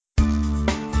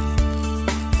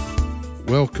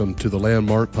Welcome to the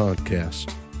Landmark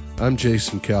Podcast. I'm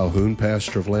Jason Calhoun,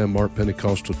 pastor of Landmark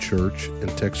Pentecostal Church in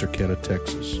Texarkana,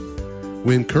 Texas.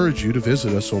 We encourage you to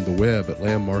visit us on the web at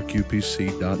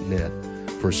landmarkupc.net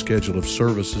for a schedule of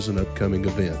services and upcoming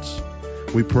events.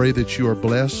 We pray that you are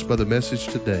blessed by the message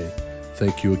today.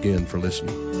 Thank you again for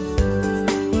listening.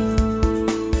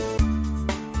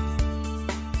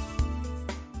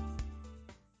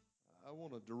 I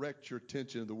want to direct your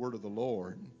attention to the word of the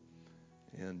Lord.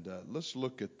 And let's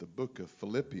look at the book of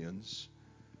Philippians,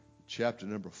 chapter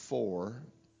number 4,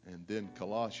 and then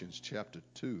Colossians chapter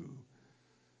 2.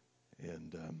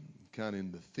 And kind of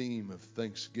in the theme of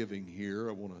Thanksgiving here,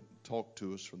 I want to talk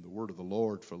to us from the word of the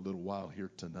Lord for a little while here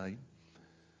tonight.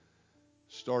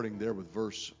 Starting there with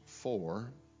verse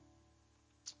 4.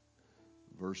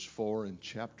 Verse 4 in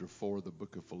chapter 4 of the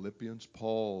book of Philippians,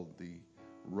 Paul, the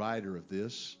writer of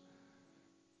this,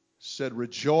 said,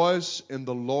 "Rejoice in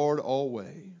the Lord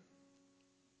always."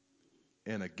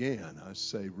 And again, I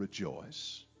say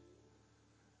rejoice.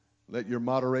 Let your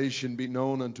moderation be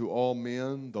known unto all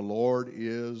men. The Lord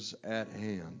is at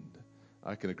hand.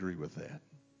 I can agree with that.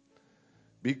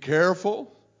 Be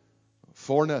careful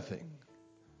for nothing.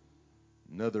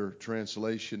 Another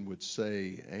translation would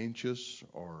say anxious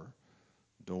or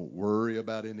don't worry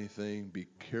about anything. Be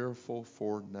careful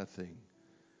for nothing.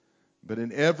 But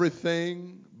in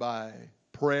everything, by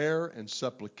prayer and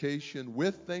supplication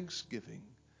with thanksgiving,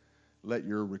 let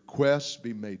your requests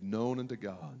be made known unto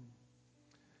God.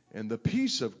 And the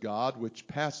peace of God, which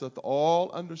passeth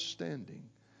all understanding,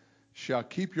 shall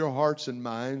keep your hearts and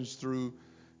minds through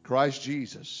Christ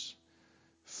Jesus.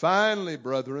 Finally,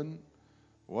 brethren,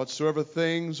 whatsoever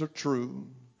things are true,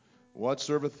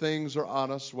 whatsoever things are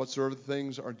honest, whatsoever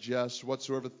things are just,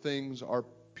 whatsoever things are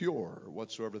pure,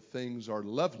 whatsoever things are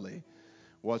lovely,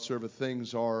 whatsoever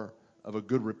things are of a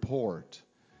good report,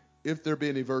 if there be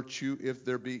any virtue, if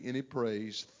there be any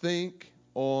praise, think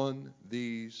on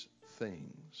these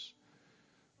things.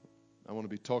 I want to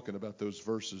be talking about those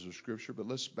verses of Scripture, but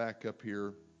let's back up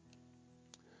here,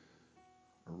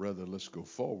 or rather let's go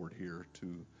forward here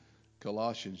to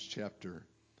Colossians chapter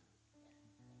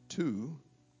 2.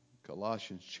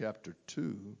 Colossians chapter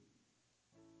 2.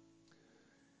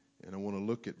 And I want to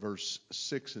look at verse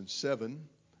 6 and 7.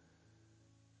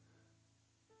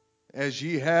 As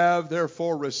ye have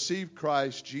therefore received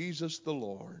Christ Jesus the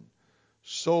Lord,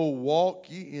 so walk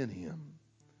ye in him,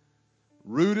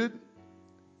 rooted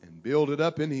and builded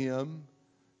up in him,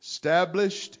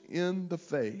 established in the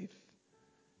faith,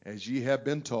 as ye have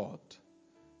been taught.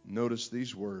 Notice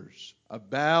these words,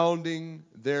 abounding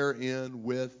therein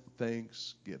with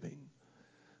thanksgiving.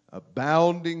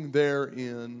 Abounding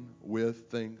therein with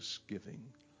thanksgiving.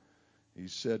 He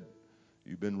said,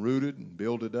 you've been rooted and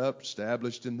builded up,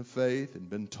 established in the faith, and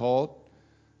been taught.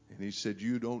 And he said,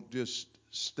 you don't just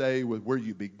stay with where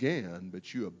you began,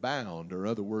 but you abound, or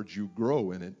in other words, you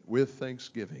grow in it with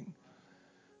thanksgiving.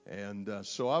 And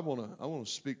so I want to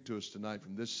speak to us tonight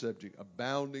from this subject,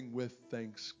 abounding with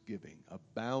thanksgiving.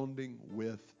 Abounding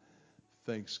with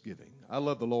thanksgiving. I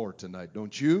love the Lord tonight,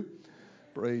 don't you?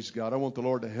 Praise God. I want the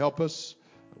Lord to help us.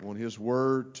 I want His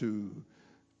Word to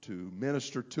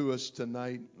minister to us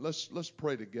tonight. Let's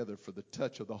pray together for the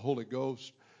touch of the Holy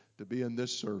Ghost to be in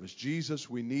this service. Jesus,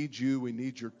 we need you. We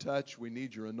need your touch. We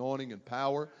need your anointing and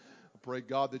power. I pray,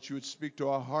 God, that you would speak to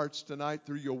our hearts tonight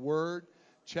through your word,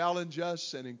 challenge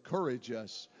us and encourage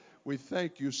us. We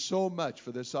thank you so much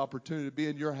for this opportunity to be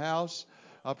in your house.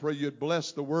 I pray you'd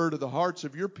bless the word of the hearts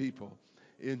of your people.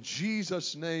 In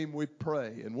Jesus' name we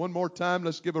pray. And one more time,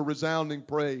 let's give a resounding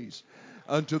praise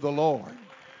unto the Lord.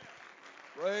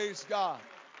 Praise God.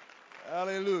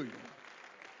 Hallelujah.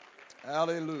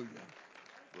 Hallelujah.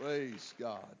 Praise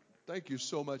God. Thank you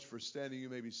so much for standing. You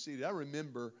may be seated. I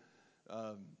remember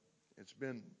it's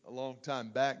been a long time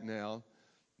back now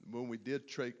when we did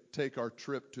take our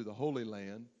trip to the Holy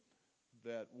Land,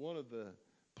 that one of the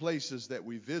places that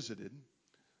we visited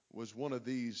was one of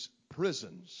these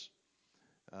prisons.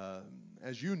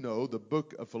 As you know, the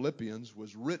book of Philippians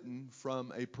was written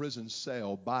from a prison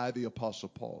cell by the Apostle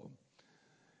Paul.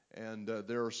 And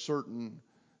there are certain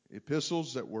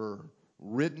epistles that were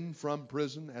written from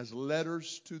prison as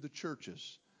letters to the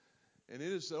churches. And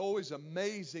it is always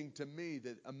amazing to me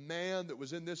that a man that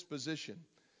was in this position,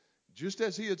 just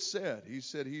as he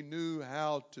said he knew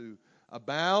how to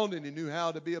abound and he knew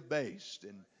how to be abased.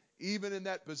 And even in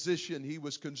that position, he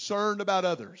was concerned about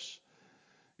others.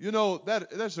 You know,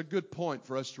 that's a good point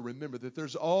for us to remember, that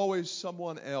there's always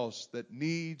someone else that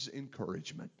needs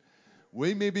encouragement.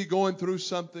 We may be going through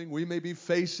something. We may be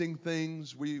facing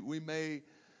things. We may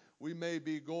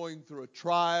be going through a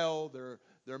trial.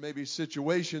 There may be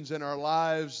situations in our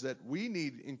lives that we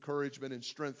need encouragement and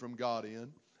strength from God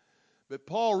in. But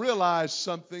Paul realized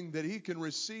something, that he can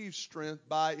receive strength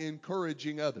by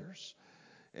encouraging others.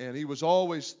 And he was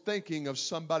always thinking of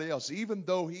somebody else. Even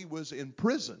though he was in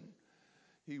prison,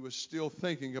 he was still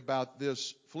thinking about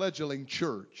this fledgling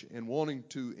church and wanting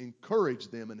to encourage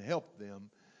them and help them.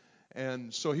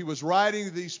 And so he was writing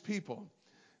to these people.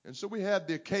 And so we had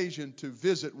the occasion to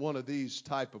visit one of these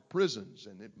type of prisons.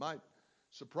 And it might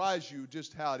surprise you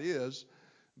just how it is.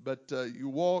 But you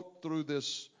walk through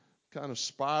this kind of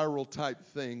spiral type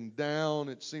thing down.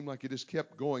 It seemed like it just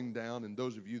kept going down. And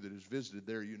those of you that has visited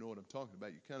there, you know what I'm talking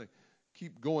about. You kind of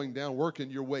keep going down,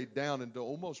 working your way down into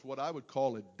almost what I would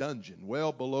call a dungeon,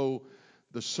 well below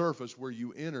the surface where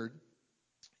you entered.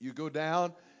 You go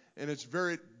down, and it's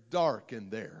very dark in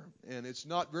there, and it's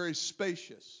not very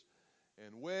spacious.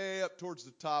 And way up towards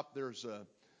the top, there's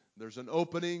an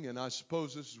opening, and I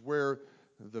suppose this is where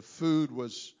the food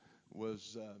was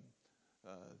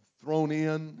thrown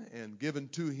in and given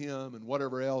to him, and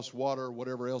whatever else, water,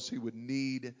 whatever else he would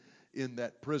need in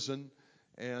that prison.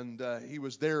 And he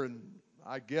was there in,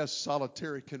 I guess,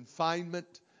 solitary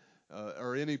confinement,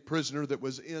 or any prisoner that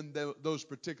was in those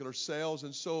particular cells.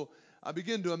 And so I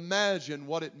begin to imagine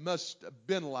what it must have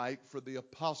been like for the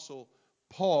Apostle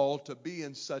Paul to be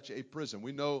in such a prison.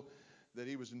 We know that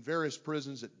he was in various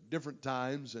prisons at different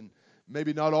times, and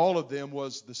maybe not all of them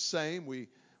was the same.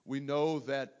 We know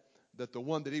that the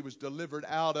one that he was delivered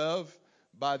out of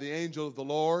by the angel of the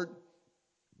Lord,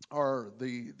 or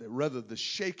rather the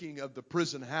shaking of the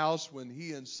prison house when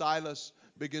he and Silas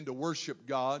began to worship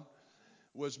God,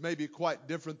 was maybe quite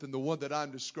different than the one that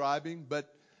I'm describing.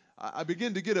 But I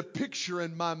begin to get a picture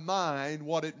in my mind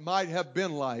what it might have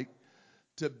been like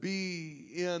to be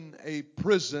in a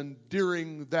prison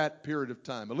during that period of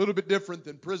time. A little bit different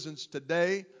than prisons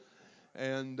today,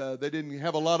 and they didn't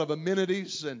have a lot of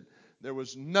amenities, and there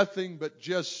was nothing but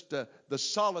just the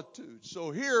solitude. So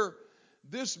here,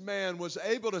 this man was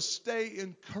able to stay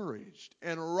encouraged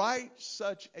and write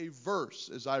such a verse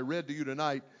as I read to you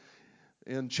tonight.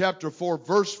 In chapter 4,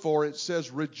 verse 4, it says,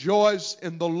 "Rejoice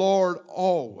in the Lord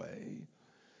always.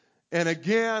 And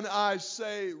again I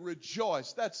say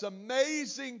rejoice." That's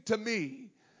amazing to me,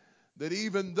 that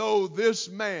even though this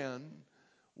man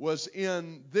was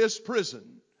in this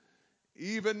prison,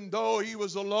 even though he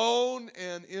was alone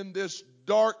and in this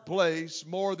dark place,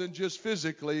 more than just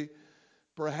physically,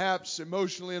 perhaps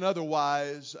emotionally and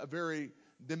otherwise, a very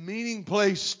demeaning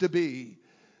place to be,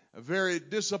 a very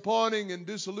disappointing and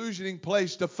disillusioning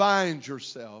place to find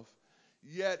yourself,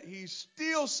 yet he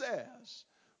still says,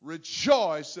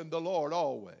 "Rejoice in the Lord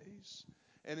always."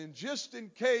 And just in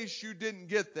case you didn't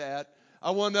get that,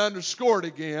 I want to underscore it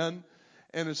again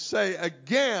and say,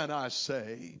 again I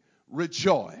say,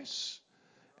 rejoice.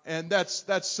 And that's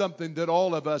something that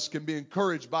all of us can be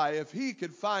encouraged by. If he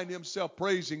could find himself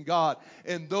praising God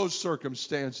in those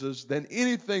circumstances, then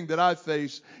anything that I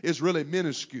face is really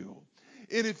minuscule.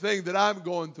 Anything that I'm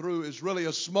going through is really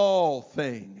a small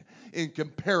thing in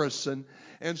comparison.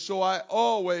 And so I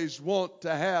always want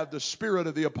to have the spirit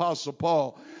of the Apostle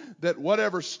Paul, that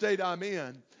whatever state I'm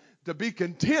in, to be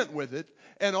content with it,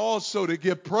 and also to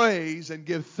give praise and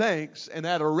give thanks and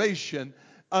adoration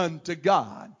unto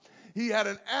God. He had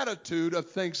an attitude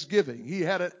of thanksgiving. He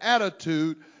had an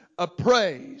attitude of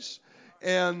praise.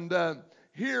 And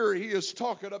here he is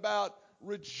talking about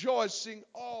rejoicing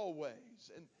always.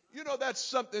 And you know, that's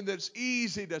something that's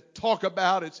easy to talk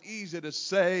about. It's easy to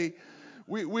say.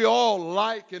 We all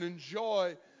like and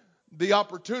enjoy the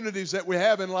opportunities that we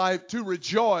have in life to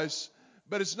rejoice.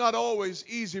 But it's not always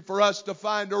easy for us to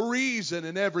find a reason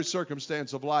in every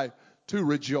circumstance of life to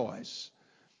rejoice.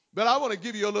 But I want to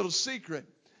give you a little secret.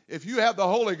 If you have the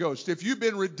Holy Ghost, if you've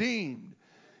been redeemed,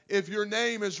 if your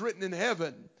name is written in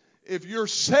heaven, if you're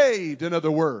saved, in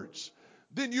other words,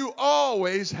 then you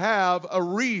always have a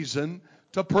reason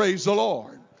to praise the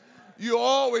Lord. You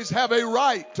always have a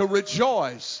right to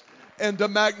rejoice and to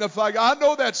magnify God. I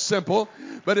know that's simple,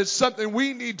 but it's something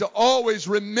we need to always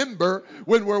remember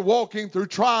when we're walking through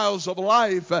trials of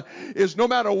life, is no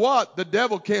matter what, the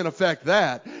devil can't affect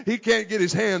that. He can't get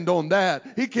his hand on that.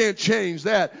 He can't change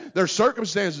that. There's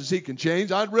circumstances he can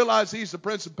change. I realize he's the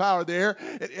prince of power there.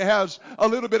 It has a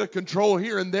little bit of control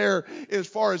here and there as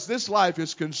far as this life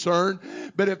is concerned.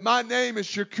 But if my name is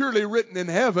securely written in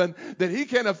heaven, then he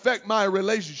can't affect my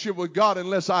relationship with God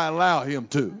unless I allow him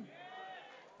to.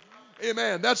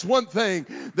 Amen. That's one thing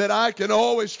that I can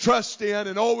always trust in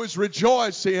and always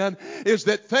rejoice in, is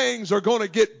that things are going to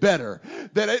get better.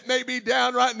 That it may be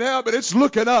down right now, but it's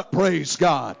looking up, praise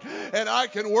God. And I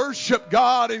can worship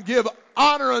God and give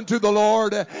honor unto the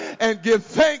Lord and give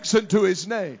thanks unto his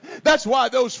name. That's why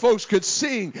those folks could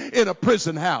sing in a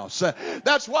prison house.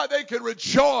 That's why they could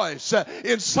rejoice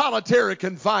in solitary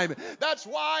confinement. That's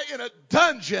why in a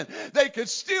dungeon they could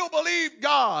still believe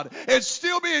God and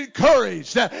still be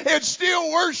encouraged and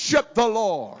still worship the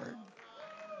Lord.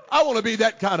 I want to be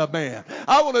that kind of man.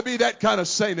 I want to be that kind of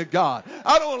saint of God.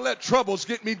 I don't want to let troubles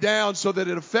get me down so that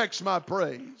it affects my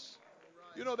praise.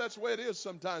 You know, that's the way it is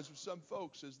sometimes with some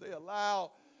folks, is they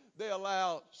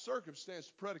allow circumstance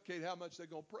to predicate how much they're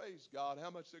going to praise God, how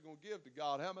much they're going to give to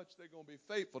God, how much they're going to be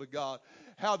faithful to God,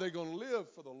 how they're going to live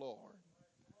for the Lord.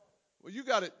 Well, you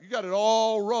got it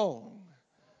all wrong.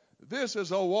 This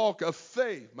is a walk of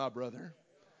faith, my brother.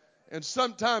 And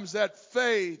sometimes that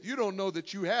faith, you don't know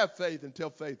that you have faith until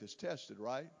faith is tested,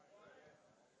 right?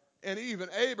 And even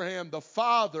Abraham, the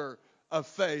father of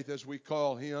faith, as we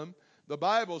call him, the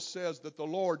Bible says that the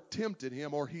Lord tempted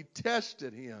him, or he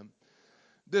tested him.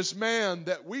 This man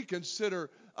that we consider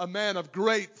a man of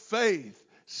great faith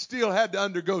still had to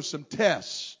undergo some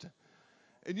tests.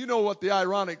 And you know what the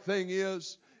ironic thing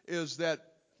is that,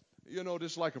 you know,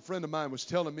 just like a friend of mine was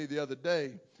telling me the other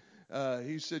day,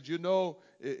 he said, you know,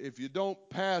 if you don't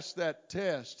pass that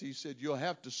test, he said, you'll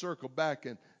have to circle back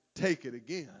and take it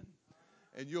again.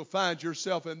 And you'll find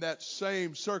yourself in that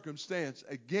same circumstance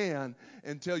again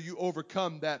until you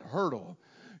overcome that hurdle.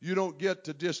 You don't get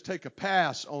to just take a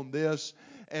pass on this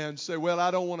and say, well,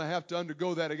 I don't want to have to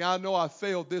undergo that again. I know I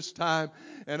failed this time,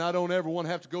 and I don't ever want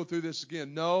to have to go through this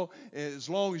again. No, as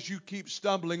long as you keep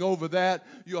stumbling over that,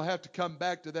 you'll have to come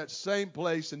back to that same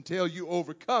place until you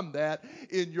overcome that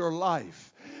in your life.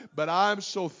 But I'm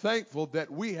so thankful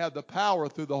that we have the power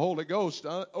through the Holy Ghost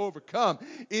to overcome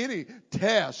any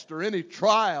test or any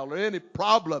trial or any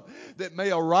problem that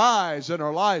may arise in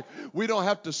our life. We don't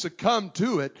have to succumb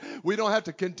to it. We don't have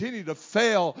to continue to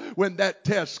fail when that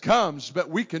test comes, but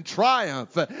we can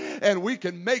triumph and we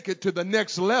can make it to the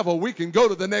next level. We can go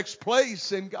to the next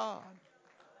place in God.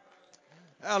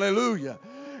 Hallelujah.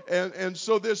 And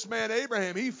so this man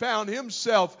Abraham, he found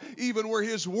himself even where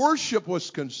his worship was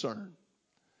concerned.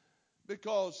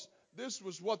 Because this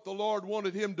was what the Lord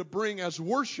wanted him to bring as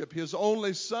worship, his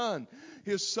only son,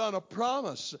 his son of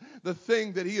promise, the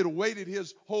thing that he had waited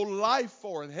his whole life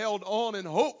for and held on and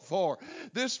hoped for.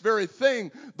 This very thing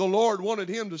the Lord wanted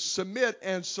him to submit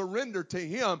and surrender to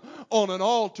him on an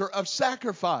altar of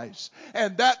sacrifice.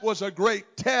 And that was a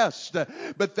great test.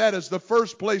 But that is the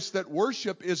first place that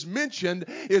worship is mentioned,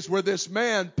 is where this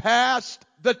man passed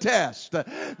the test.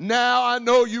 Now I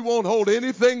know you won't hold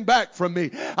anything back from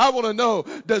me. I want to know,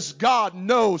 does God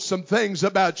know some things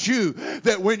about you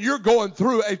that when you're going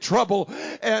through a trouble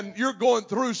and you're going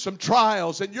through some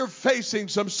trials and you're facing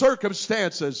some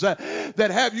circumstances that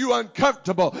have you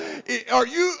uncomfortable, are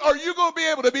you going to be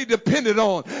able to be dependent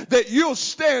on that you'll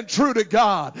stand true to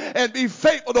God and be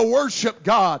faithful to worship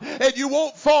God, and you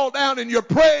won't fall down in your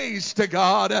praise to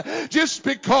God just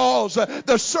because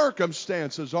the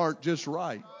circumstances aren't just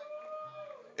right?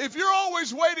 If you're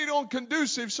always waiting on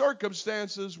conducive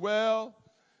circumstances, well,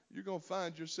 you're going to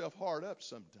find yourself hard up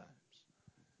sometimes,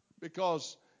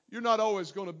 because you're not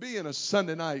always going to be in a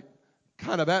Sunday night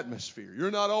kind of atmosphere.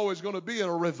 You're not always going to be in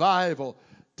a revival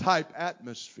type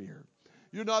atmosphere.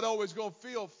 You're not always going to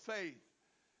feel faith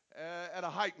at a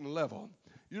heightened level.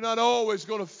 You're not always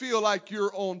going to feel like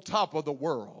you're on top of the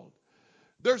world.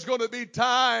 There's going to be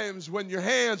times when your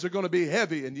hands are going to be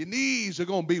heavy and your knees are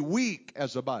going to be weak,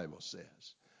 as the Bible says.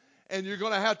 And you're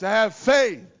going to have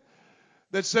faith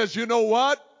that says, you know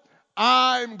what?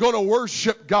 I'm going to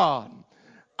worship God.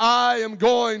 I am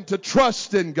going to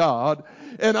trust in God.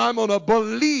 And I'm going to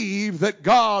believe that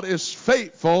God is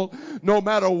faithful no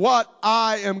matter what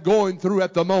I am going through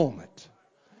at the moment.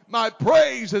 My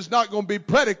praise is not going to be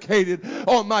predicated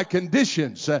on my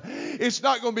conditions. It's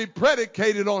not going to be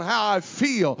predicated on how I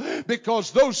feel,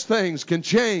 because those things can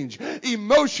change.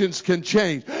 Emotions can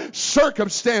change.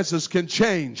 Circumstances can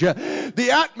change. The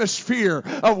atmosphere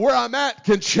of where I'm at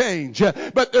can change.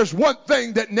 But there's one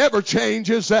thing that never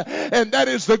changes, and that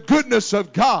is the goodness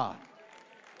of God.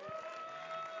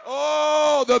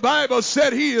 Oh, the Bible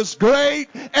said He is great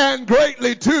and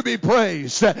greatly to be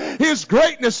praised. His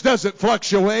greatness doesn't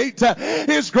fluctuate.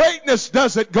 His greatness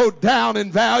doesn't go down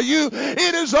in value.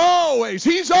 It is always,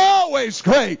 He's always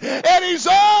great, and He's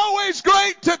always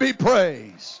great to be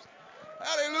praised.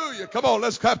 Hallelujah. Come on,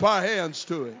 let's clap our hands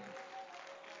to Him.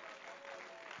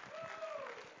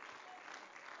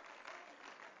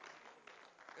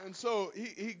 And so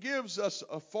He gives us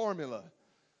a formula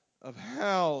of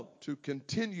how to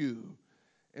continue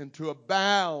and to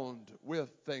abound with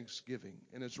thanksgiving.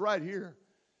 And it's right here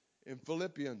in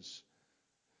Philippians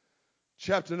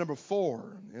chapter number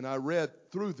 4, and I read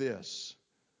through this.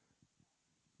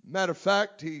 Matter of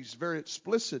fact, he's very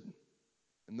explicit,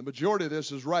 and the majority of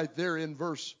this is right there in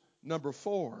verse number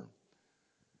 4.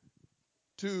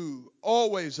 To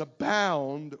always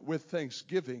abound with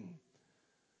thanksgiving.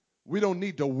 We don't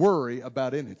need to worry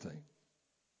about anything.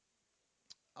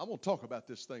 I want to talk about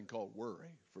this thing called worry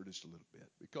for just a little bit,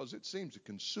 because it seems to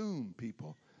consume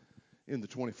people in the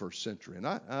 21st century. And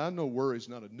I know worry is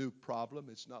not a new problem.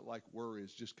 It's not like worry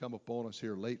has just come upon us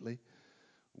here lately.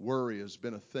 Worry has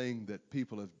been a thing that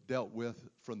people have dealt with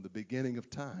from the beginning of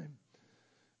time.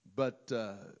 But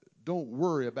don't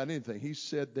worry about anything. He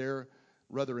said there,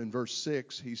 rather in verse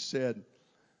 6, he said,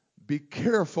 be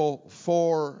careful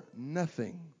for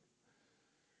nothing.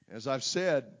 As I've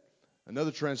said,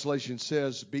 another translation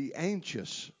says, be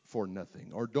anxious for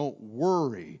nothing, or don't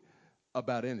worry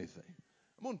about anything.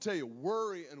 I'm going to tell you,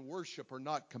 worry and worship are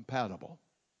not compatible.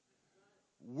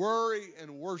 Worry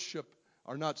and worship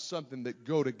are not something that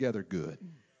go together good.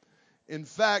 In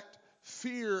fact,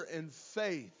 fear and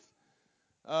faith,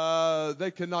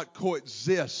 they cannot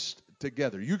coexist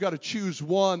together. You got to choose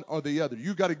one or the other.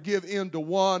 You got to give in to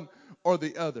one or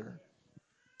the other.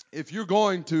 If you're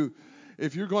going to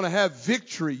have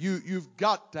victory, you've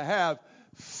got to have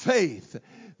faith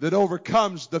that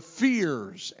overcomes the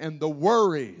fears and the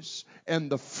worries and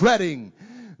the fretting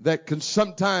that can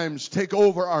sometimes take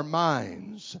over our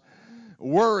minds.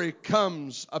 Worry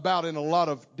comes about in a lot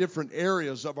of different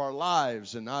areas of our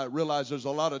lives, and I realize there's a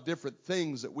lot of different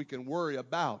things that we can worry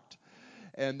about.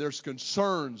 And there's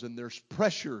concerns and there's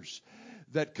pressures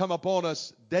that come upon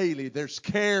us daily. There's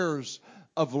cares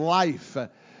of life.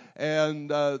 And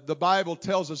the Bible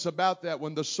tells us about that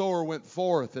when the sower went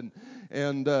forth and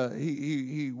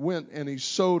he went and he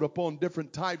sowed upon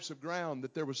different types of ground,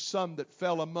 that there was some that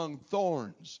fell among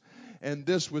thorns. And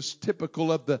this was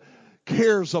typical of the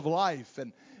cares of life.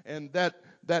 And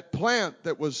that plant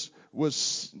that was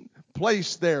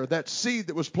placed there, that seed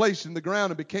that was placed in the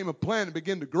ground and became a plant and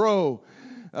began to grow,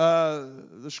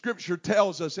 the scripture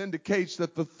tells us, indicates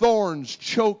that the thorns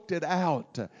choked it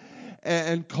out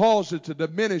and caused it to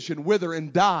diminish and wither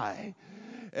and die.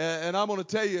 And I'm going to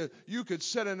tell you, you could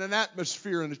sit in an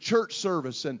atmosphere in a church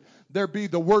service and there be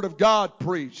the Word of God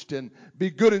preached and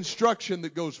be good instruction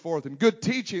that goes forth and good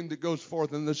teaching that goes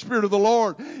forth, and the Spirit of the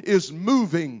Lord is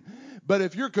moving. But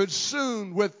if you're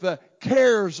consumed with the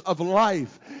cares of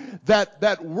life,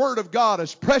 that Word of God,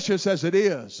 as precious as it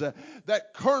is,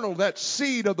 that kernel, that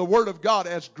seed of the Word of God,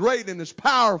 as great and as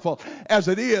powerful as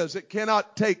it is, it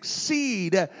cannot take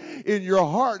seed in your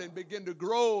heart and begin to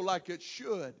grow like it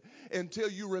should until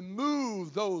you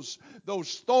remove those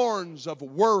thorns of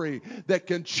worry that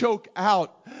can choke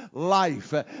out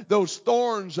life, those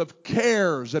thorns of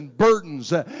cares and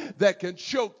burdens that can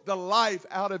choke the life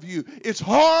out of you. It's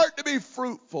hard to be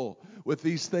fruitful with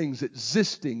these things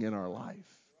existing in our life.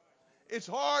 It's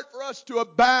hard for us to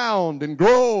abound and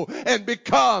grow and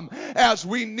become as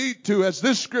we need to, as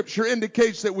this scripture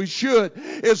indicates that we should,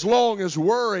 as long as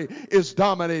worry is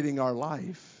dominating our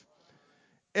life.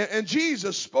 And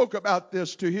Jesus spoke about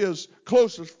this to his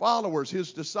closest followers,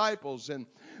 his disciples, in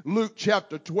Luke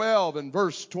chapter 12 and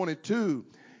verse 22.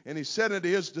 And he said unto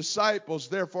his disciples,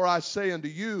 therefore I say unto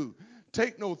you,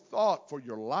 take no thought for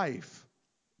your life,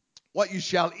 what you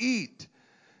shall eat,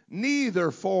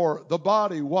 neither for the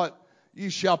body what ye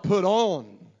shall put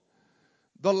on.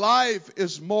 The life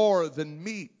is more than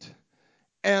meat,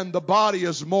 and the body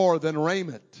is more than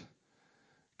raiment.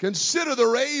 Consider the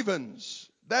ravens.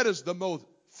 That is the most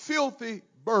filthy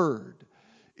bird.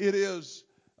 It is,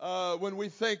 when we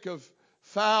think of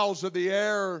fowls of the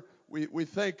air, we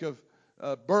think of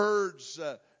birds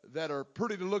that are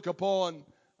pretty to look upon.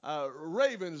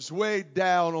 Ravens way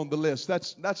down on the list.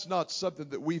 That's not something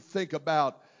that we think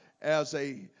about as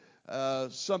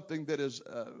something that is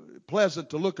pleasant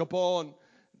to look upon.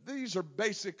 These are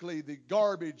basically the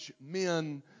garbage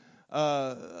men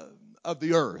of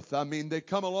the earth. I mean, they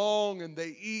come along and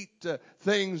they eat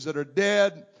things that are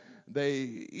dead. They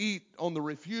eat on the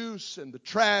refuse and the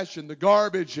trash and the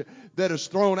garbage that is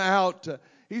thrown out.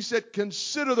 He said,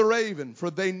 consider the raven, for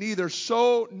they neither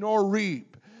sow nor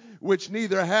reap, which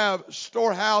neither have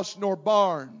storehouse nor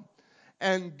barn,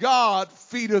 and God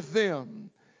feedeth them.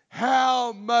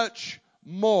 How much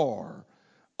more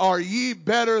are ye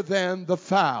better than the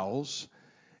fowls?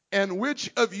 And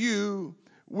which of you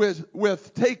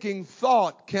with taking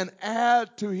thought can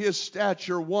add to his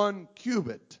stature 1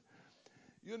 cubit?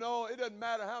 You know, it doesn't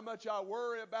matter how much I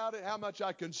worry about it, how much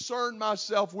I concern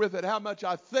myself with it, how much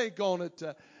I think on it.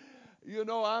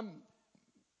 I'm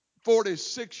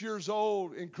 46 years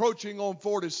old, encroaching on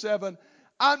 47.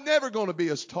 I'm never going to be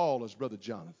as tall as Brother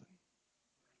Jonathan.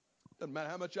 Doesn't matter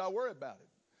how much I worry about it.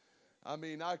 I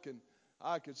mean, I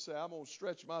could say, I'm going to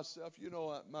stretch myself. You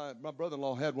know, my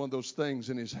brother-in-law had one of those things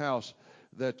in his house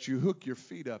that you hook your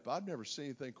feet up. I've never seen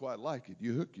anything quite like it.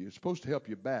 It's supposed to help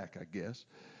your back, I guess.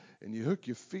 And you hook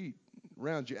your feet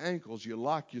around your ankles. You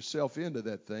lock yourself into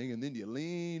that thing, and then you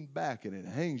lean back, and it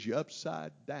hangs you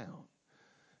upside down.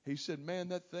 He said, man,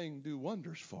 that thing do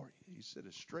wonders for you. He said,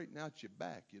 it straighten out your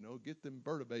back, get them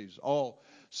vertebrae all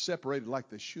separated like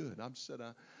they should.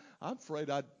 I'm afraid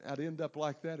I'd end up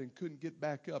like that and couldn't get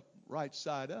back up right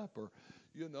side up. Or,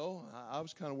 I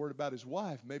was kind of worried about his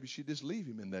wife. Maybe she'd just leave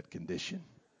him in that condition.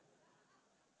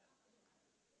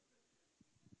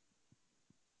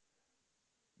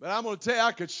 But I'm going to tell you,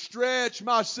 I could stretch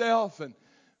myself and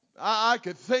I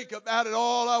could think about it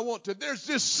all I want to. There's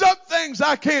just some things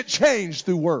I can't change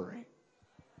through worry.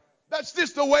 That's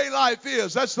just the way life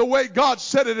is. That's the way God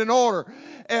set it in order.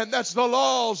 And that's the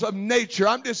laws of nature.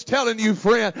 I'm just telling you,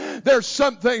 friend, there's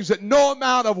some things that no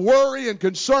amount of worry and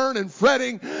concern and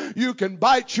fretting, you can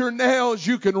bite your nails,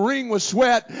 you can wring with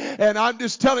sweat. And I'm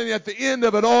just telling you, at the end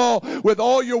of it all, with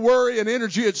all your worry and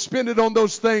energy expended on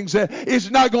those things, it's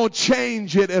not going to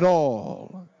change it at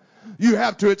all. You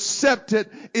have to accept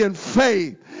it in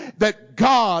faith that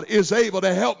God is able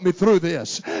to help me through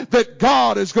this. That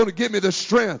God is going to give me the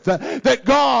strength. That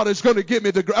God is going to give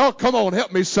me oh, come on,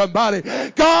 help me somebody.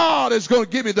 God is going to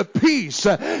give me the peace.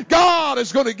 God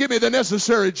is going to give me the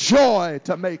necessary joy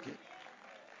to make it.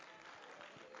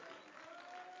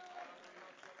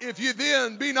 If you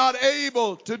then be not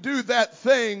able to do that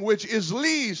thing which is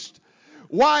least,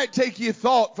 why take ye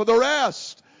thought for the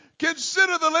rest?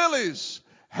 Consider the lilies,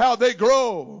 how they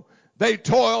grow. They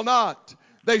toil not,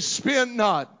 they spin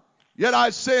not. Yet I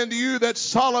say unto you that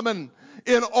Solomon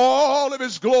in all of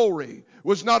his glory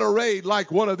was not arrayed like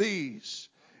one of these.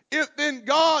 If then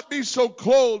God be so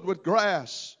clothed with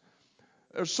grass,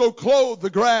 or so clothed the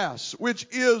grass, which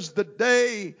is the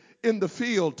day in the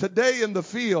field, today in the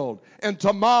field, and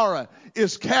tomorrow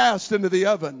is cast into the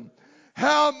oven,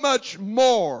 how much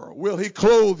more will he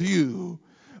clothe you,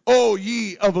 O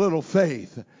ye of little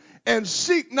faith? And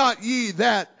seek not ye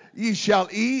that ye shall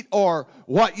eat, or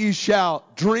what ye shall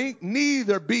drink,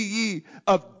 neither be ye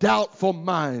of doubtful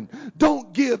mind.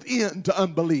 Don't give in to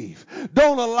unbelief.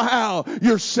 Don't allow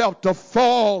yourself to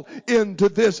fall into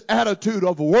this attitude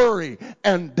of worry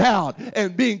and doubt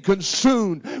and being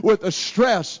consumed with the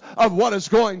stress of what is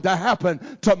going to happen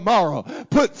tomorrow.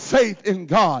 Put faith in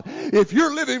God. If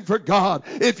you're living for God,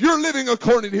 if you're living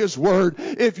according to His Word,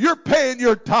 if you're paying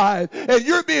your tithe and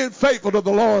you're being faithful to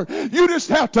the Lord, you just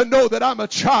have to know that I'm a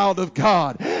child of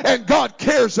God, and God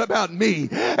cares about me,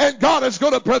 and God is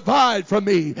going to provide for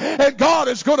me, and God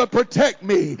is going to protect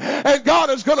me, and God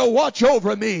is going to watch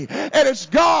over me, and it's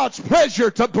God's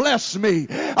pleasure to bless me.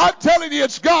 I'm telling you,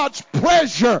 it's God's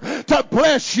pleasure to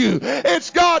bless you. It's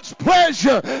God's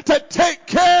pleasure to take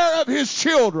care of His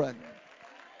children.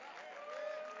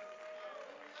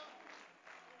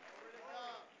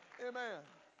 Amen.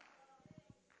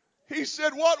 He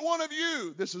said, what one of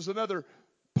you, this is another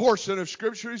portion of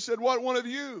Scripture, he said, what one of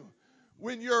you,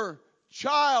 when your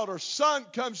child or son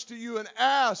comes to you and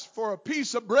asks for a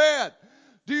piece of bread,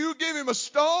 do you give him a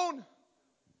stone?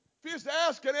 If he was to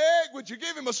ask an egg, would you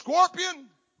give him a scorpion?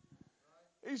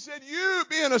 He said, you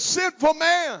being a sinful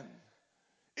man,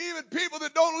 even people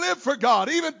that don't live for God,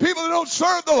 even people that don't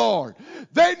serve the Lord,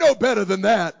 they know better than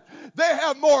that. They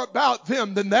have more about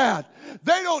them than that.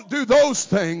 They don't do those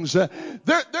things.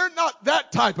 They're not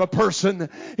that type of person.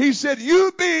 He said,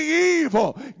 you being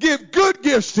evil, give good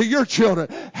gifts to your children.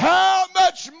 How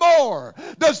much more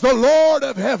does the Lord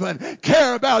of heaven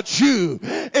care about you?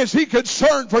 Is He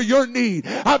concerned for your need?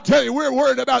 I'm telling you, we're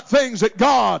worried about things that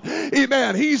God,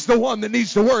 amen, He's the one that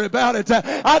needs to worry about it.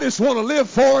 I just want to live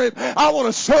for Him. I want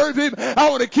to serve Him. I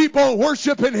want to keep on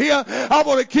worshiping Him. I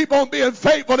want to keep on being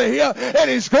faithful to Him. And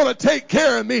He's going to take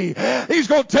care of me. He's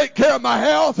going to take care of my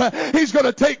health. He's going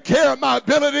to take care of my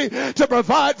ability to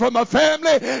provide for my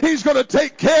family. He's going to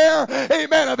take care,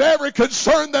 amen, of every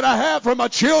concern that I have for my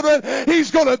children. He's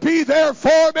going to be there for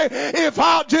me if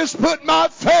I'll just put my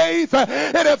faith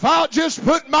and if I'll just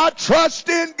put my trust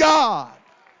in God.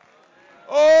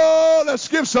 Oh, let's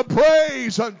give some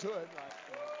praise unto Him.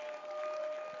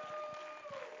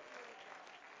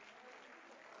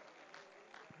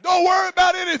 Don't worry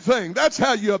about anything. That's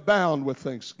how you abound with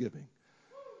thanksgiving.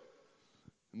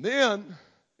 And then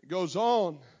it goes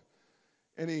on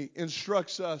and he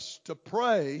instructs us to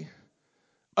pray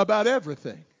about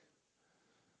everything.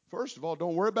 First of all,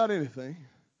 don't worry about anything.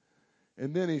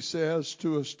 And then he says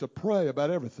to us to pray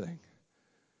about everything.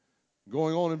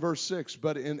 Going on in verse 6,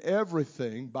 but in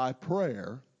everything by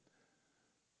prayer,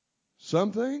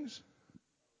 some things,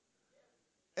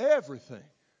 Everything.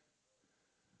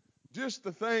 Just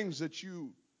the things that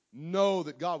you know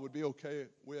that God would be okay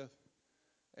with,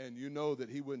 and you know that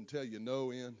He wouldn't tell you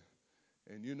no in,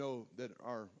 and you know that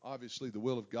are obviously the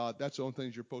will of God. That's the only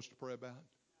things you're supposed to pray about.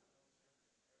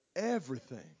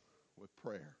 Everything with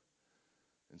prayer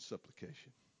and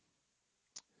supplication.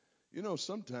 You know,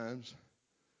 sometimes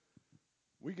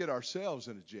we get ourselves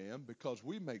in a jam because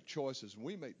we make choices and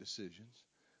we make decisions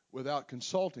without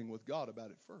consulting with God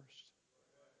about it first.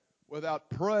 Without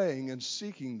praying and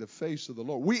seeking the face of the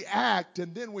Lord. We act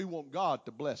and then we want God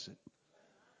to bless it.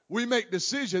 We make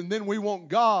decisions and then we want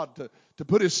God to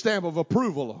put His stamp of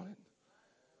approval on it.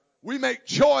 We make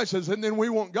choices and then we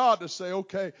want God to say,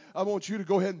 okay, I want you to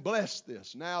go ahead and bless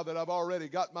this. Now that I've already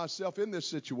got myself in this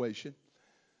situation,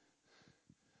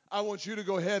 I want you to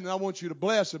go ahead and I want you to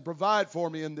bless and provide for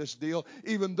me in this deal.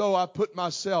 Even though I put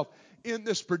myself in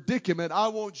this predicament, I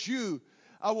want you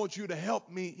to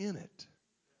help me in it.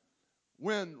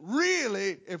 When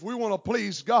really, if we want to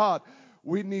please God,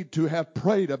 we need to have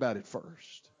prayed about it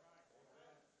first.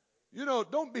 You know,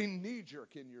 don't be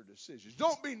knee-jerk in your decisions.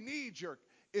 Don't be knee-jerk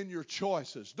in your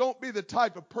choices. Don't be the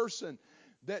type of person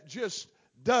that just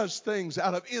does things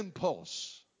out of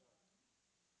impulse.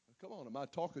 Come on, am I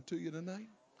talking to you tonight?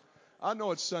 I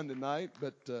know it's Sunday night,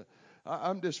 but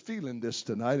I'm just feeling this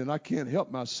tonight, and I can't help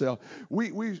myself.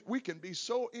 We can be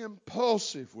so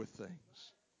impulsive with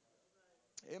things.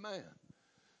 Amen.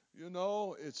 You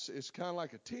know, it's kind of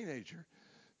like a teenager.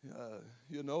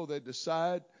 You know, they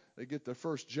decide, they get their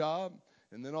first job,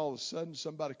 and then all of a sudden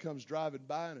somebody comes driving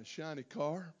by in a shiny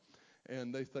car,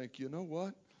 and they think, you know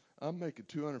what? I'm making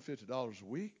 $250 a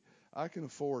week. I can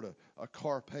afford a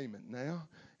car payment now.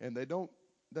 And they don't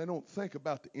think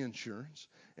about the insurance,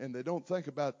 and they don't think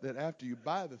about that after you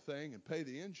buy the thing and pay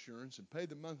the insurance and pay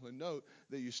the monthly note,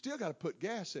 that you still got to put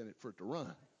gas in it for it to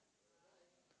run.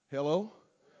 Hello?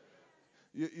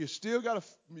 You still got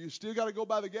to go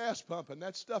by the gas pump, and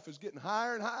that stuff is getting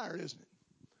higher and higher, isn't it?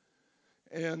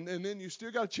 And then you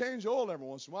still got to change oil every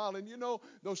once in a while. And you know,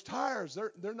 those tires,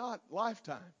 they're not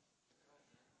lifetime.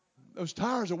 Those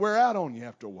tires will wear out on you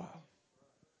after a while.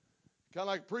 Kind of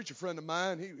like a preacher friend of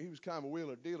mine. He was kind of a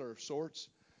wheeler dealer of sorts.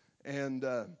 And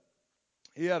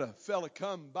he had a fella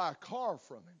come buy a car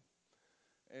from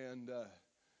him. And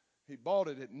he bought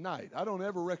it at night. I don't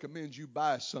ever recommend you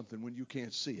buy something when you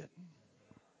can't see it.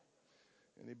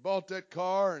 And he bought that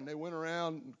car, and they went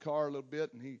around the car a little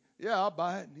bit. And I'll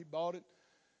buy it. And he bought it.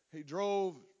 He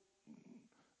drove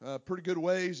pretty good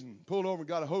ways and pulled over and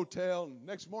got a hotel. And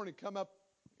next morning he come up,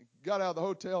 got out of the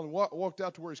hotel and walked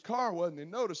out to where his car was, and he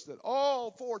noticed that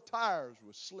all 4 tires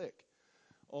were slick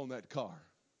on that car.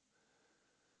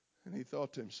 And he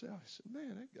thought to himself, he said,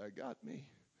 man, that guy got me.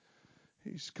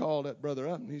 He's called that brother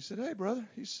up, and he said, hey, brother.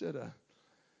 He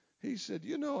said,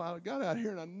 you know, I got out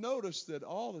here, and I noticed that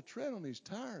all the tread on these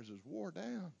tires is wore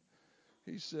down.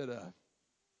 He said,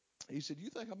 you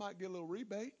think I might get a little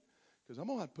rebate? Because I'm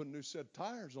going to have to put a new set of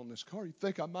tires on this car. You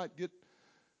think I might get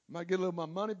a little of my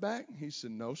money back? He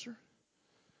said, no, sir.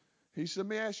 He said, let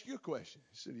me ask you a question.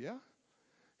 He said, yeah.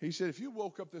 He said, if you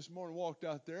woke up this morning and walked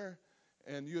out there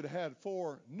and you'd have had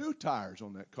 4 new tires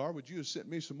on that car, would you have sent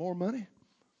me some more money?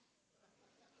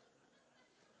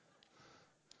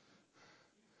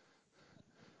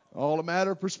 All a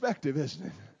matter of perspective, isn't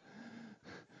it?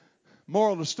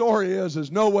 Moral of the story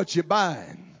is know what you're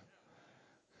buying.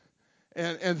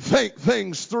 And think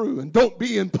things through, and don't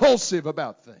be impulsive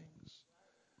about things.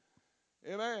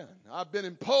 Amen. I've been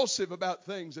impulsive about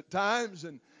things at times,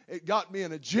 and it got me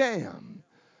in a jam.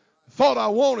 Thought I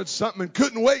wanted something and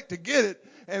couldn't wait to get it.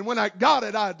 And when I got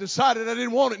it, I decided I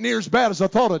didn't want it near as bad as I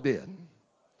thought I did.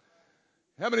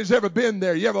 How many's ever been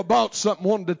there? You ever bought something,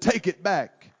 wanted to take it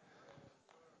back?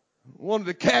 Wanted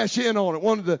to cash in on it,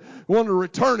 wanted to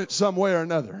return it some way or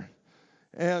another.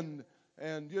 And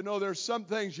you know, there's some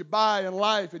things you buy in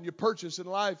life and you purchase in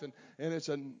life, and it's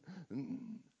a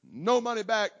no money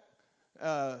back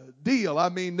deal. I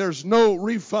mean, there's no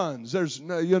refunds. There's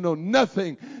no,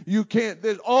 nothing. You can't.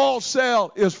 All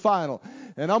sale is final.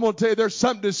 And I'm going to tell you, there's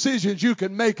some decisions you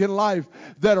can make in life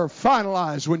that are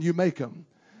finalized when you make them.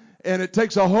 And it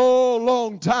takes a whole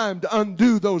long time to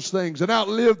undo those things and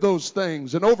outlive those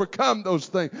things and overcome those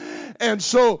things. And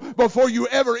so before you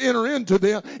ever enter into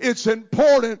them, it's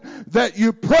important that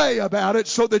you pray about it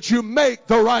so that you make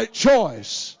the right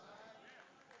choice.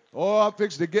 Oh, I'm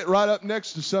fixing to get right up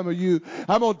next to some of you.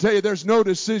 I'm going to tell you, there's no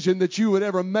decision that you would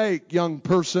ever make, young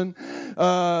person.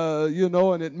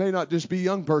 And it may not just be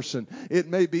young person. It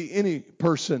may be any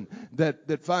person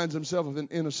that finds himself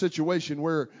in a situation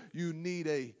where you need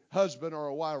a husband or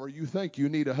a wife, or you think you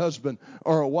need a husband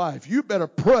or a wife. You better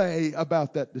pray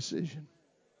about that decision.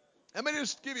 Let me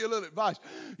just give you a little advice.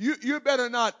 You better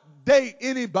not date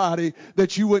anybody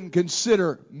that you wouldn't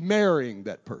consider marrying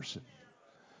that person.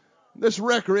 This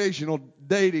recreational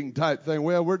dating type thing,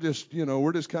 well, we're just kind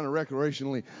of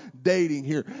recreationally dating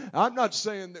here. I'm not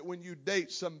saying that when you date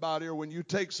somebody or when you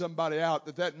take somebody out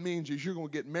that means that you're going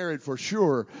to get married for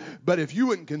sure. But if you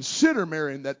wouldn't consider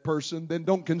marrying that person, then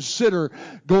don't consider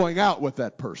going out with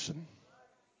that person.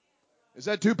 Is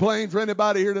that too plain for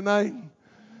anybody here tonight?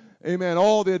 Amen.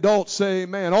 All the adults say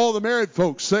amen. All the married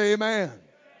folks say amen.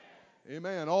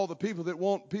 Amen. All the people that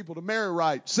want people to marry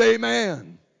right say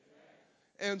amen.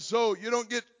 And so you don't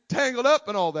get tangled up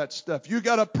in all that stuff. You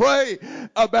got to pray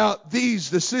about these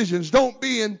decisions. Don't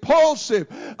be impulsive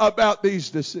about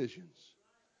these decisions,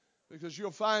 because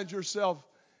you'll find yourself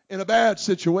in a bad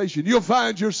situation. You'll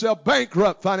find yourself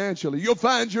bankrupt financially. You'll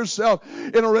find yourself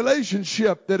in a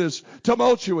relationship that is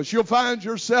tumultuous. You'll find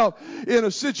yourself in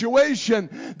a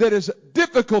situation that is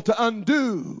difficult to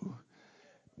undo,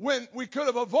 when we could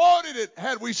have avoided it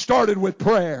had we started with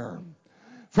prayer.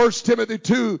 1 Timothy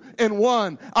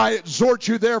 2:1, I exhort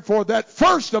you therefore that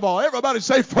first of all, everybody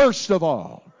say first of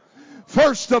all,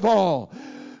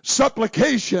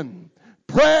 supplication,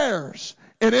 prayers,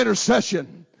 and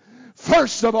intercession.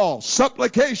 First of all,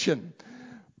 supplication,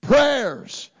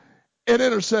 prayers, and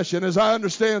intercession. As I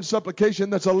understand supplication,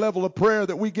 that's a level of prayer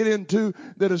that we get into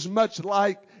that is much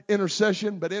like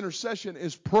intercession, but intercession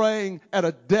is praying at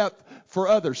a depth for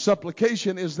others.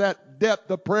 Supplication is that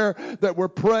depth of prayer that we're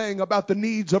praying about the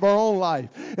needs of our own life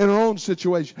and our own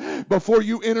situation. Before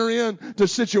you enter into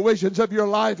situations of your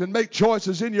life and make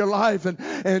choices in your life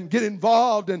and get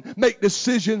involved and make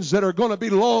decisions that are going to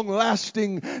be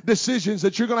long-lasting decisions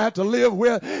that you're going to have to live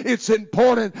with, it's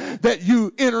important that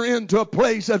you enter into a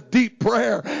place of deep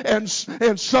prayer and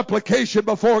supplication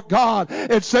before God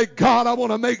and say, God, I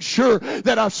want to make sure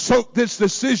that I've soaked this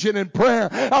decision in prayer.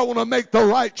 I want to make the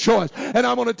right choice. And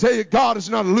I'm going to tell you, God is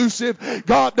not elusive.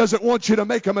 God doesn't want you to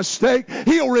make a mistake.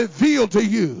 He'll reveal to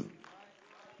you.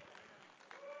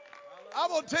 I'm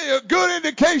going to tell you a good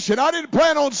indication. I didn't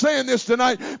plan on saying this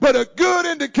tonight, but a good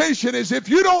indication is if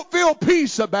you don't feel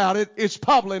peace about it, it's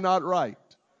probably not right.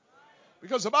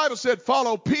 Because the Bible said,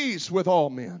 follow peace with all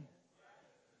men.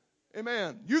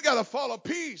 Amen. You got to follow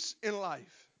peace in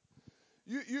life.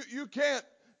 You can't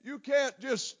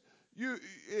just,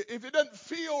 if it doesn't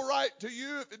feel right to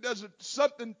you, if it doesn't,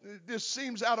 something just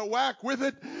seems out of whack with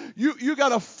it, you got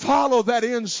to follow that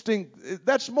instinct.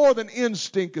 That's more than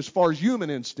instinct as far as human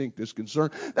instinct is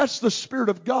concerned. That's the Spirit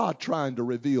of God trying to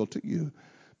reveal to you.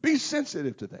 Be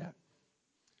sensitive to that.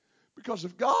 Because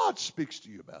if God speaks to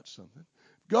you about something,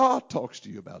 God talks to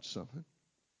you about something,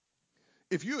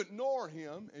 if you ignore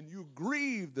Him and you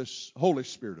grieve the Holy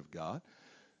Spirit of God,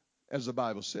 as the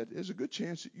Bible said, there's a good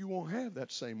chance that you won't have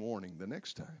that same warning the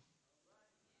next time.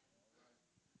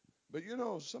 But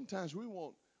sometimes we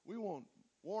want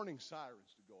warning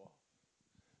sirens to go off.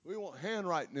 We want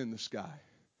handwriting in the sky.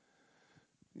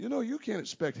 You can't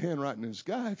expect handwriting in the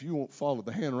sky if you won't follow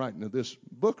the handwriting of this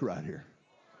book right here.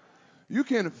 You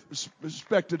can't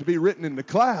expect it to be written in the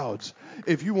clouds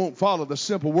if you won't follow the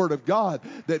simple Word of God,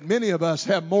 that many of us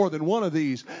have more than one of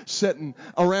these sitting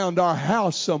around our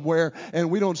house somewhere, and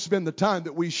we don't spend the time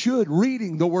that we should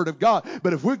reading the Word of God.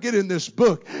 But if we get in this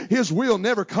book, His will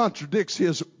never contradicts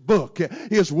His book,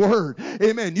 His Word.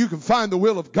 Amen. You can find the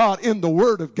will of God in the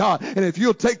Word of God. And if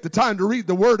you'll take the time to read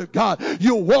the Word of God,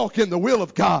 you'll walk in the will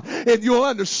of God, and you'll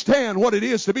understand what it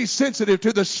is to be sensitive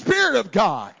to the Spirit of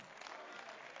God.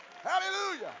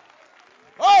 Hallelujah.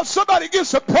 Oh, somebody give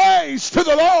some praise to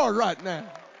the Lord right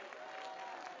now.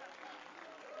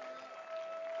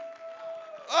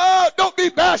 Oh, don't be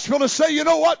bashful to say, you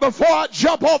know what, before I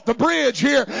jump off the bridge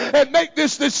here and make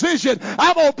this decision,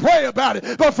 I'm going to pray about it.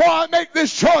 Before I make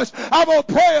this choice, I'm going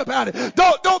to pray about it.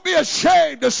 Don't be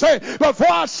ashamed to say,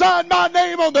 before I sign my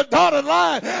name on the dotted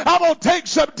line, I'm going to take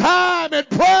some time and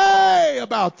pray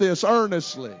about this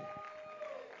earnestly.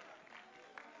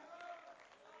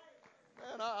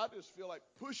 I just feel like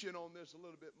pushing on this a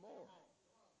little bit more.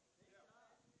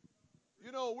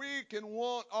 We can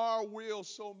want our will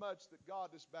so much that God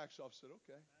just backs off and said,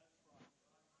 okay.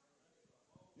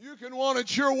 You can want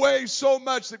it your way so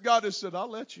much that God just said, I'll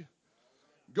let you.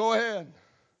 Go ahead.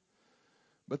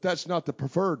 But that's not the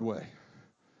preferred way.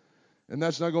 And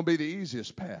that's not going to be the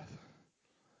easiest path.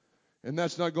 And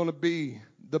that's not going to be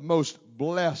the most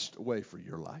blessed way for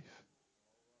your life.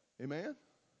 Amen?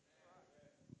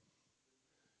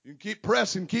 You can keep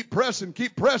pressing, keep pressing,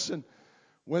 keep pressing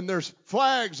when there's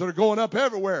flags that are going up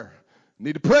everywhere.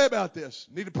 Need to pray about this.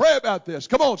 Need to pray about this.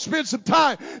 Come on, spend some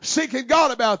time seeking God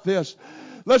about this.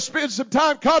 Let's spend some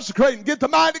time consecrating. Get the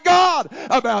mind of God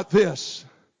about this.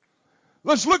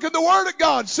 Let's look at the Word of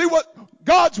God. See what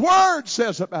God's Word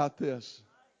says about this.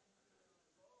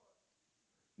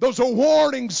 Those are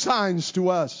warning signs to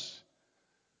us.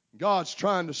 God's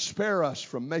trying to spare us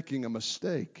from making a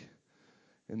mistake.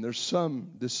 And there's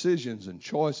some decisions and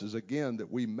choices, again,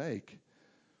 that we make.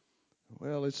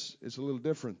 Well, it's a little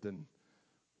different than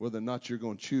whether or not you're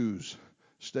going to choose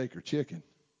steak or chicken.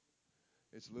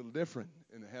 It's a little different,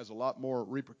 and it has a lot more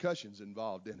repercussions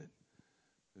involved in it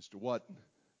as to what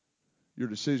your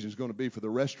decision is going to be for the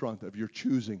restaurant of your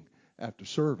choosing after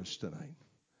service tonight.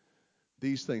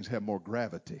 These things have more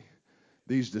gravity.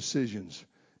 These decisions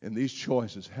and these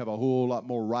choices have a whole lot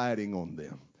more riding on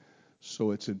them.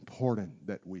 So it's important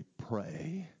that we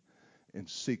pray and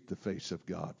seek the face of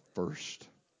God first.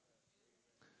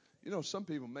 You know, some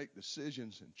people make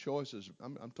decisions and choices.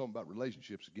 I'm talking about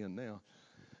relationships again now.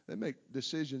 They make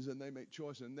decisions and they make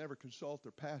choices and never consult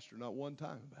their pastor, not one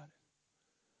time about it.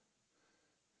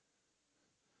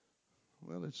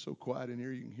 Well, it's so quiet in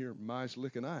here you can hear mice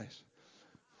licking ice.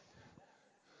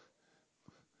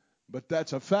 But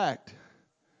that's a fact.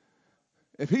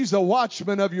 If he's the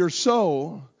watchman of your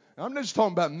soul, I'm not just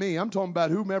talking about me. I'm talking about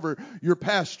whomever your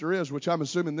pastor is, which I'm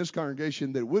assuming in this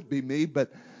congregation that would be me,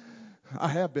 but I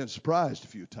have been surprised a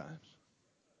few times.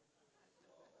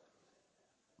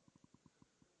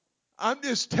 I'm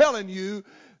just telling you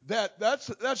that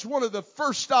that's one of the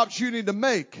first stops you need to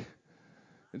make.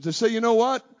 And to say, you know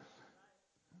what?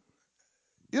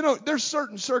 You know, there's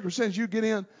certain circumstances you get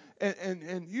in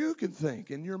and you can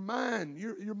think, and your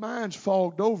mind's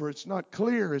fogged over. It's not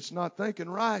clear. It's not thinking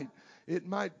right. It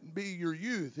might be your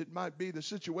youth. It might be the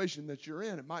situation that you're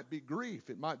in. It might be grief.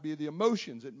 It might be the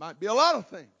emotions. It might be a lot of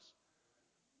things.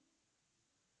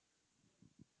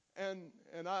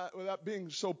 And I, without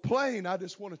being so plain, I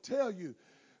just want to tell you,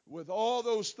 with all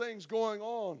those things going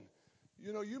on,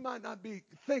 you know, you might not be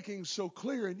thinking so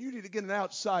clear, and you need to get an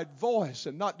outside voice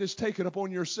and not just take it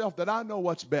upon yourself that I know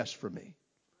what's best for me.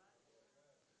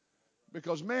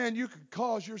 Because, man, you could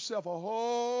cause yourself a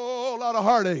whole lot of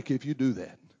heartache if you do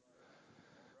that.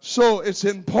 So it's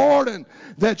important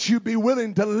that you be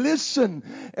willing to listen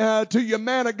to your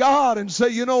man of God and say,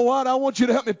 you know what, I want you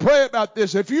to help me pray about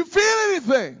this. If you feel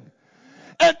anything,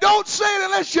 and don't say it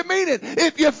unless you mean it.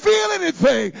 If you feel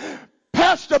anything,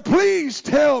 Pastor, please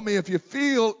tell me if you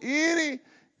feel anything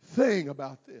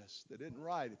about this that isn't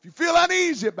right. If you feel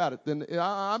uneasy about it, then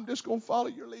I'm just going to follow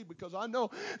your lead, because I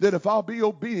know that if I'll be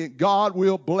obedient, God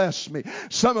will bless me.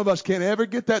 Some of us can't ever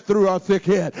get that through our thick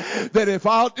head, that if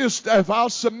I'll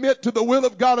submit to the will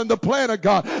of God and the plan of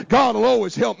God, God will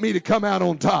always help me to come out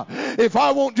on top. If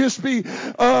I won't just be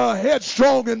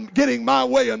headstrong and getting my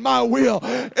way and my will,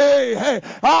 hey,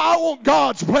 I want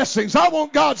God's blessings. I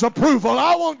want God's approval.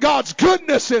 I want God's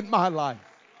goodness in my life.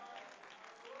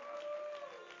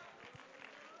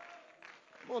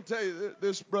 I'm going to tell you,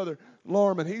 this brother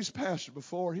Lorman, he's pastored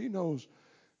before. He knows,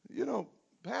 you know,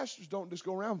 pastors don't just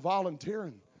go around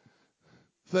volunteering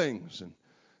things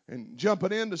and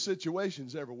jumping into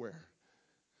situations everywhere.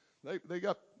 They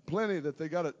got plenty that they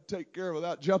got to take care of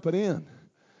without jumping in.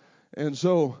 And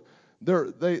so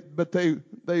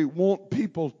they want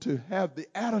people to have the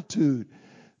attitude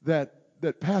that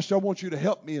Pastor, I want you to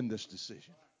help me in this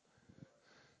decision.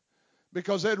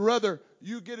 Because they'd rather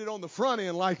you get it on the front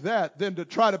end like that than to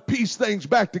try to piece things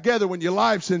back together when your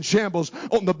life's in shambles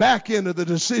on the back end of the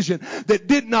decision that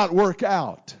did not work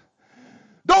out.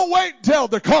 Don't wait until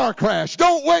the car crash.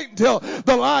 Don't wait until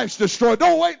the life's destroyed.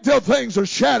 Don't wait until things are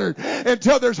shattered,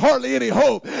 until there's hardly any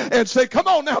hope, and say, come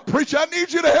on now, preacher, I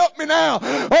need you to help me now.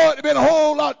 Oh, it'd have been a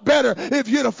whole lot better if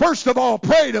you'd have first of all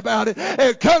prayed about it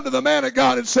and come to the man of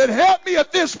God and said, help me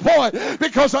at this point,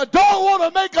 because I don't want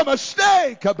to make a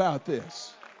mistake about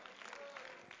this.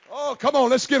 Oh, come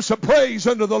on, let's give some praise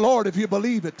unto the Lord if you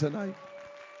believe it tonight.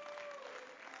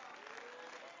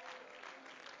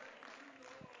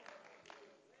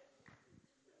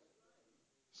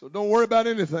 So don't worry about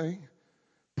anything.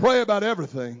 Pray about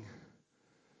everything.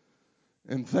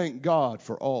 And thank God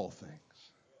for all things.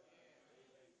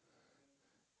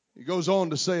 He goes on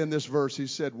to say in this verse, he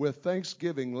said, with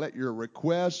thanksgiving, let your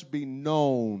requests be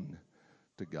known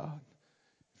to God.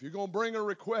 If you're going to bring a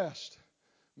request,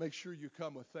 make sure you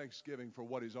come with thanksgiving for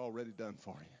what he's already done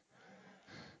for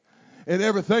you. And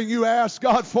everything you ask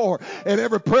God for, and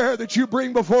every prayer that you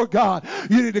bring before God,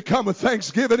 you need to come with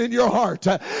thanksgiving in your heart.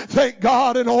 Thank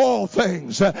God in all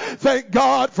things. Thank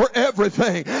God for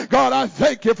everything. God, I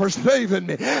thank you for saving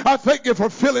me. I thank you for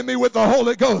filling me with the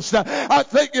Holy Ghost. I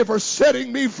thank you for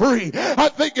setting me free. I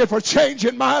thank you for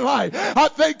changing my life. I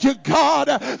thank you, God,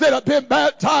 that I've been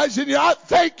baptized in you. I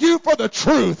thank you for the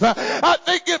truth. I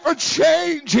thank you for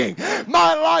changing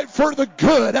my life for the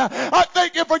good. I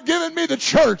thank you for giving me the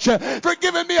church, for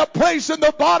giving me a place in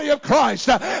the body of Christ.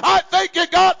 I thank you,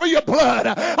 God, for your blood.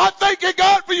 I thank you,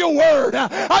 God, for your word.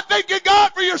 I thank you,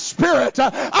 God, for your spirit.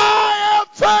 I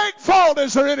am thankful.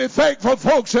 Is there any thankful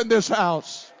folks in this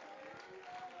house?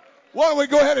 Why don't we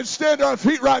go ahead and stand to our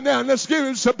feet right now, and let's give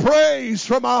him some praise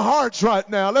from our hearts right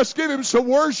now. Let's give him some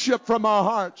worship from our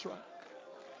hearts right now.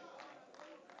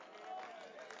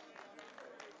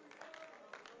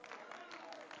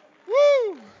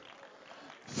 Woo!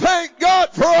 Thank God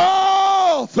for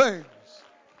all things.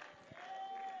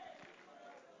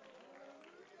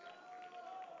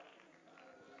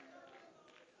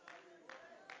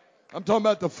 I'm talking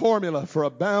about the formula for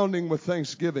abounding with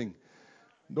thanksgiving.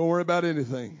 Don't worry about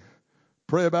anything.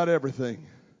 Pray about everything.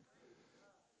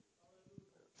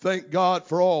 Thank God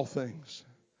for all things.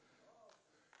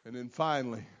 And then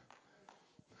finally,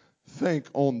 think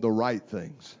on the right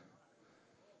things.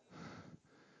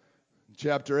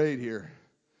 Chapter 8 here.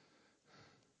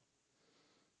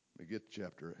 Let me get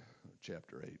chapter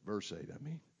 8, verse 8, I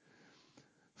mean.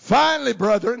 Finally,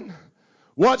 brethren,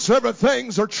 whatsoever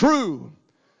things are true,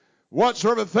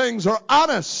 whatsoever things are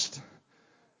honest,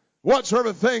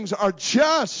 whatsoever things are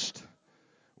just,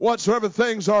 whatsoever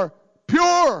things are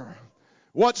pure,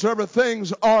 whatsoever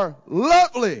things are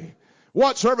lovely,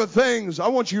 whatsoever things, I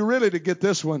want you really to get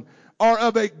this one, are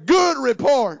of a good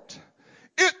report,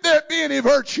 if there be any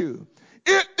virtue,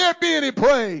 if there be any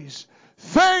praise,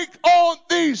 think on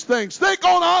these things. Think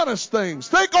on honest things.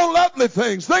 Think on lovely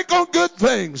things. Think on good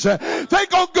things.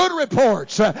 Think on good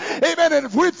reports. Amen. And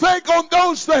if we think on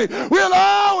those things, we'll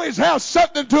always have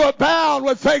something to abound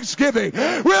with thanksgiving.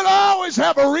 We'll always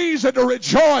have a reason to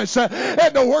rejoice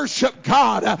and to worship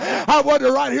God. I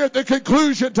wonder right here at the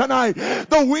conclusion tonight,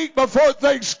 the week before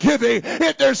Thanksgiving,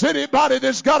 if there's anybody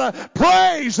that's got a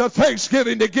praise of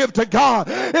thanksgiving to give to God,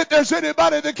 if there's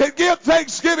anybody that can give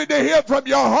thanksgiving to Him from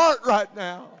your heart right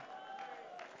now.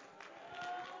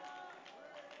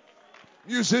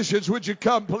 Musicians, would you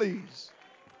come, please?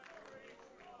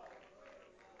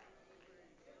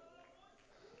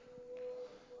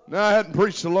 Now, I hadn't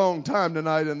preached a long time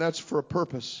tonight, and that's for a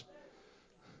purpose.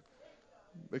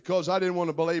 Because I didn't want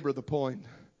to belabor the point.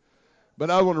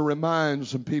 But I want to remind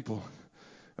some people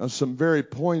of some very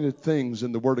pointed things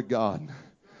in the Word of God.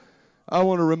 I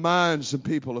want to remind some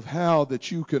people of how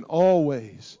that you can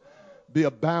always be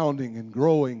abounding and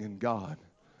growing in God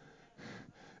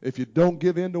if you don't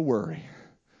give in to worry,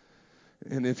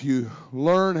 and if you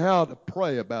learn how to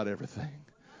pray about everything,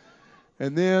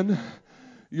 and then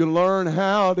you learn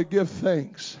how to give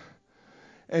thanks,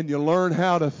 and you learn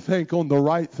how to think on the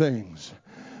right things.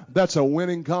 That's a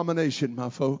winning combination, my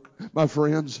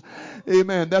friends.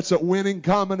 Amen. That's a winning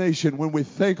combination when we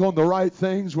think on the right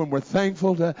things, when we're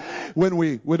thankful, when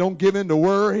we don't give in to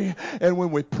worry, and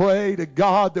when we pray to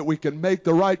God that we can make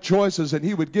the right choices and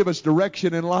He would give us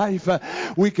direction in life.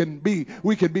 We can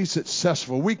be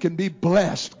successful. We can be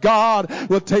blessed. God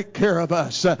will take care of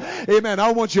us. Amen.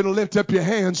 I want you to lift up your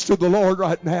hands to the Lord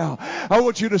right now. I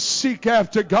want you to seek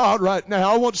after God right now.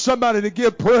 I want somebody to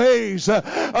give praise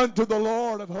unto the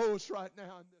Lord of hosts right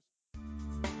now.